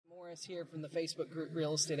Chris here from the Facebook group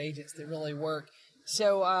Real Estate Agents That Really Work.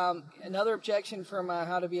 So another objection from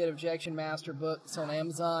How to Be an Objection Master book that's on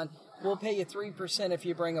Amazon. We'll pay you 3% if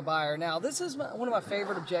you bring a buyer. Now, this is one of my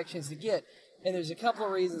favorite objections to get, and there's a couple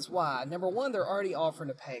of reasons why. Number one, they're already offering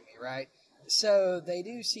to pay me, right? So they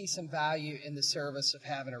do see some value in the service of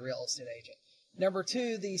having a real estate agent. Number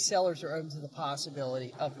two, these sellers are open to the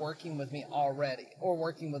possibility of working with me already or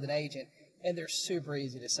working with an agent, and they're super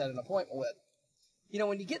easy to set an appointment with. You know,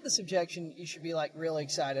 when you get this objection, you should be like really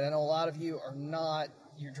excited. I know a lot of you are not.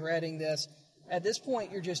 You're dreading this. At this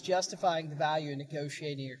point, you're just justifying the value in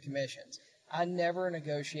negotiating your commissions. I never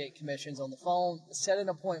negotiate commissions on the phone. Set an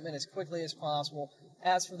appointment as quickly as possible.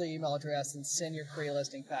 Ask for the email address and send your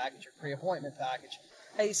pre-listing package or pre-appointment package.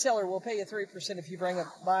 Hey, seller, we'll pay you 3% if you bring a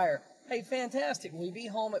buyer. Hey, fantastic. Will you be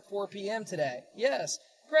home at 4 p.m. today? Yes.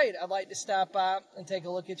 Great. I'd like to stop by and take a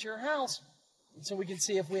look at your house so we can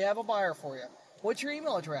see if we have a buyer for you. What's your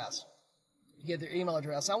email address? You get their email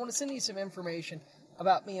address. I want to send you some information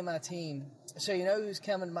about me and my team so you know who's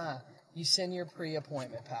coming by. You send your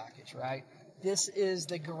pre-appointment package, right? This is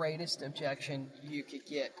the greatest objection you could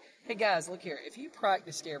get. Hey, guys, look here. If you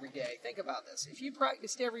practiced every day, think about this. If you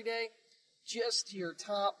practiced every day, just your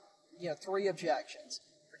top 3 objections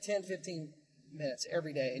for 10, 15 minutes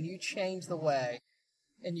every day, and you change the way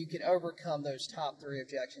and you can overcome those top 3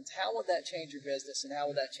 objections, how would that change your business and how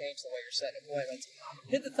would that change the way you're setting appointments?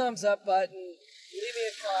 Hit the thumbs up button, leave me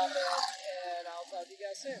a comment, and I'll talk to you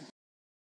guys soon.